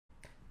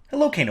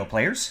Hello Kano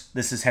players,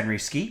 this is Henry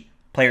Ski,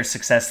 Player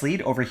Success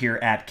Lead over here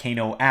at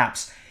Kano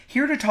Apps,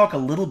 here to talk a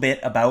little bit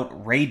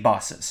about raid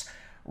bosses.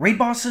 Raid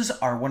bosses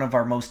are one of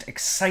our most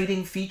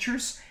exciting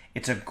features.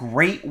 It's a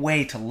great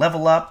way to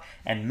level up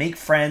and make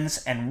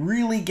friends and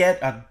really get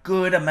a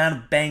good amount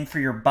of bang for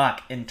your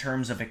buck in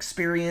terms of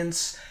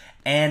experience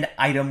and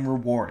item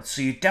rewards.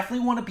 So you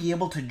definitely want to be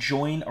able to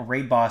join a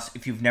raid boss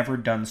if you've never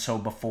done so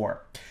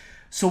before.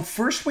 So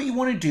first what you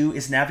want to do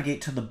is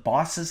navigate to the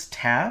bosses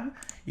tab.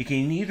 You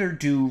can either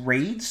do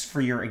raids for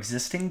your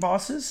existing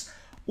bosses,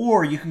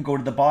 or you can go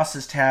to the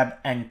bosses tab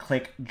and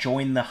click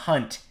join the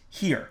hunt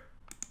here.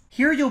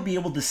 Here you'll be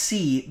able to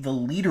see the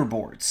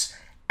leaderboards.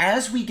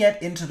 As we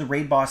get into the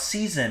raid boss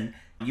season,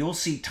 you'll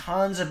see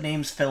tons of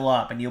names fill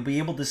up, and you'll be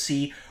able to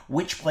see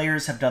which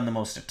players have done the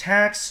most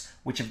attacks,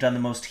 which have done the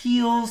most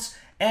heals,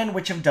 and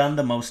which have done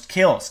the most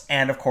kills.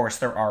 And of course,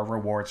 there are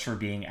rewards for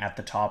being at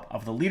the top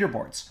of the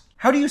leaderboards.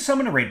 How do you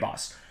summon a raid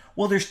boss?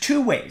 Well, there's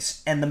two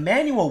ways, and the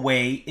manual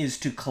way is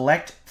to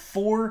collect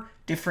 4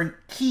 different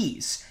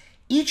keys,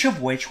 each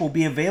of which will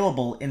be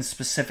available in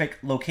specific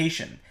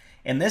location.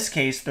 In this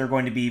case, they're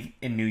going to be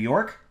in New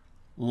York,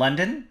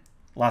 London,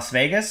 Las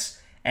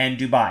Vegas, and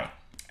Dubai.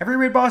 Every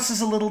raid boss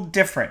is a little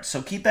different,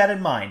 so keep that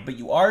in mind, but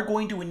you are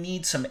going to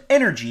need some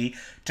energy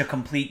to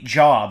complete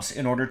jobs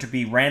in order to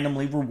be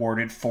randomly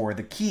rewarded for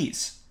the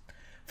keys.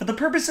 For the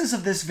purposes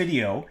of this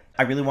video,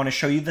 I really want to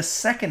show you the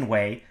second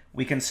way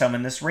we can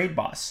summon this raid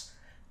boss.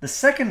 The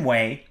second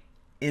way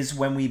is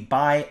when we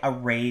buy a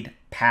raid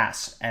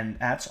pass, and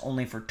that's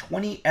only for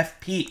 20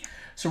 FP.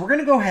 So we're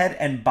going to go ahead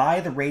and buy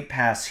the raid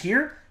pass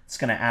here. It's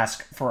going to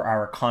ask for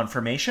our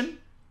confirmation.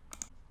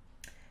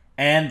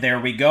 And there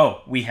we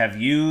go. We have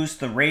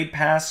used the raid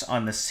pass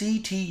on the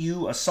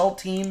CTU assault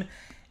team,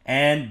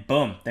 and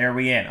boom, there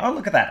we in. Oh,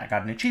 look at that. I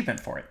got an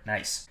achievement for it.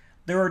 Nice.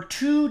 There are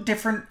 2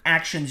 different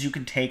actions you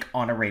can take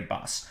on a raid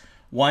boss.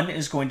 One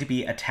is going to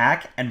be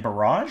attack and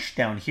barrage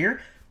down here.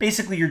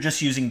 Basically, you're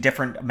just using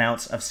different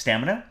amounts of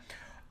stamina.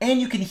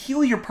 And you can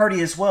heal your party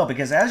as well,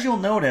 because as you'll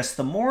notice,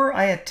 the more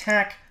I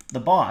attack the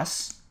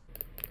boss,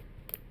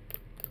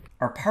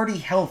 our party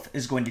health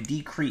is going to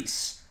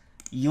decrease,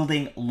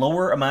 yielding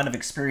lower amount of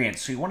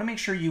experience. So you want to make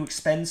sure you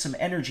expend some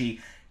energy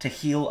to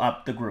heal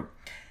up the group.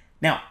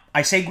 Now,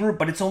 I say group,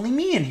 but it's only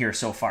me in here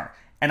so far.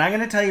 And I'm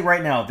going to tell you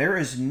right now, there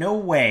is no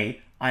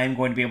way I am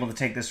going to be able to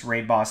take this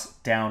raid boss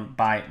down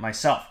by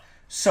myself.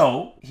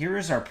 So here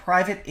is our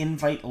private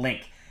invite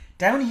link.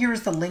 Down here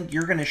is the link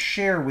you're going to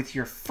share with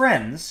your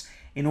friends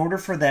in order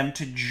for them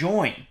to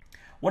join.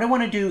 What I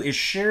want to do is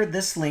share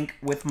this link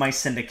with my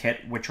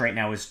syndicate, which right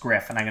now is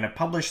Griff, and I'm going to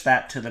publish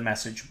that to the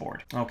message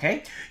board.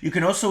 Okay? You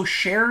can also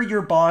share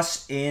your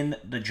boss in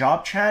the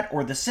job chat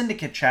or the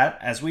syndicate chat,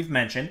 as we've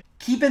mentioned.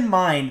 Keep in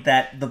mind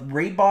that the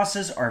raid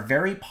bosses are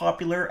very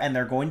popular and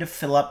they're going to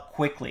fill up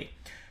quickly.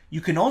 You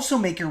can also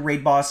make your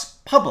raid boss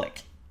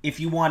public if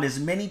you want as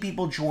many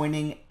people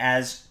joining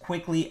as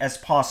quickly as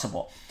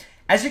possible.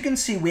 As you can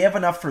see, we have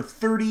enough for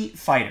 30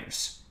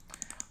 fighters.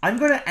 I'm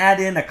going to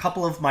add in a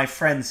couple of my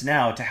friends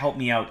now to help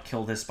me out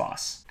kill this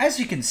boss. As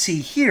you can see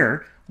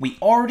here, we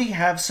already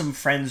have some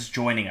friends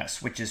joining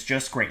us, which is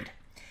just great.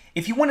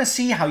 If you want to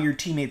see how your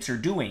teammates are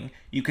doing,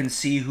 you can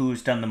see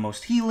who's done the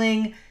most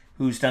healing,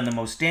 who's done the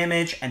most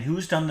damage, and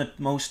who's done the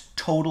most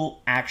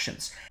total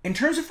actions. In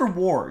terms of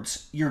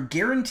rewards, you're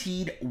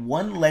guaranteed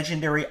 1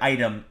 legendary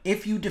item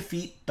if you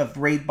defeat the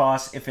raid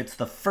boss if it's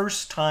the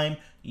first time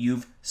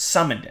you've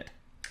summoned it.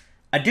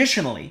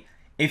 Additionally,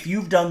 if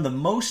you've done the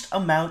most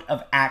amount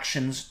of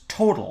actions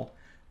total,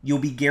 you'll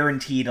be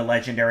guaranteed a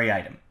legendary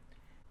item.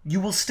 You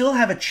will still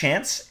have a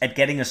chance at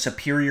getting a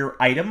superior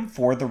item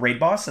for the raid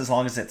boss as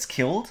long as it's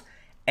killed,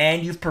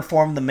 and you've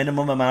performed the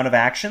minimum amount of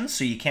actions,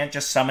 so you can't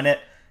just summon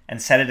it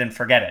and set it and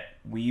forget it.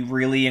 We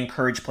really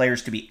encourage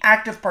players to be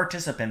active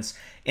participants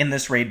in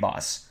this raid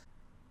boss.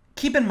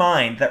 Keep in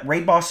mind that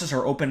raid bosses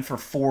are open for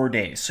 4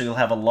 days, so you'll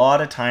have a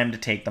lot of time to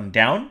take them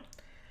down.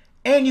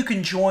 And you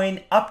can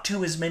join up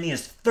to as many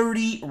as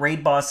 30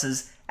 raid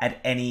bosses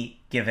at any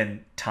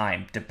given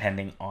time,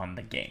 depending on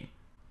the game.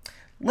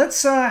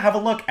 Let's have a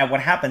look at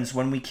what happens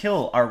when we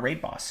kill our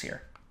raid boss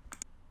here.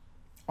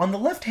 On the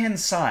left-hand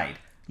side,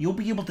 you'll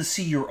be able to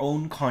see your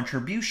own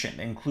contribution,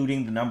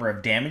 including the number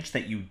of damage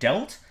that you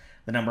dealt,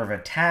 the number of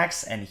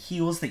attacks and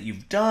heals that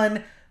you've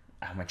done,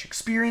 how much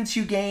experience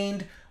you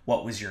gained,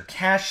 what was your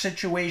cash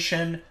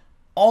situation.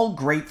 All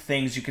great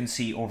things you can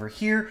see over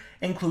here,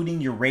 including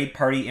your raid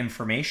party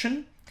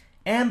information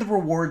and the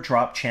reward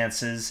drop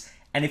chances.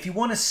 And if you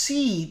want to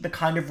see the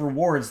kind of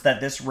rewards that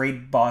this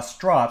raid boss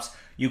drops,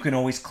 you can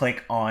always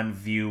click on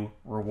View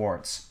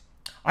Rewards.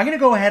 I'm going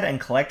to go ahead and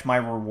collect my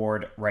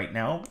reward right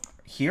now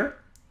here.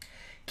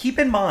 Keep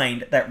in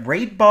mind that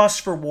raid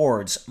boss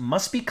rewards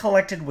must be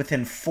collected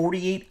within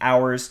 48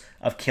 hours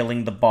of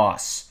killing the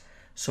boss,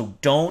 so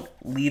don't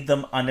leave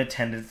them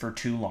unattended for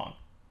too long.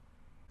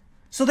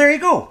 So there you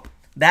go.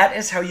 That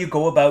is how you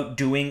go about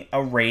doing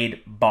a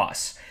raid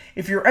boss.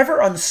 If you're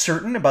ever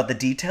uncertain about the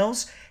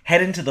details,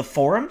 head into the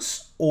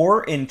forums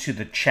or into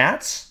the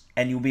chats,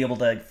 and you'll be able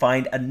to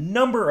find a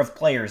number of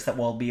players that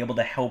will be able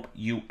to help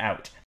you out.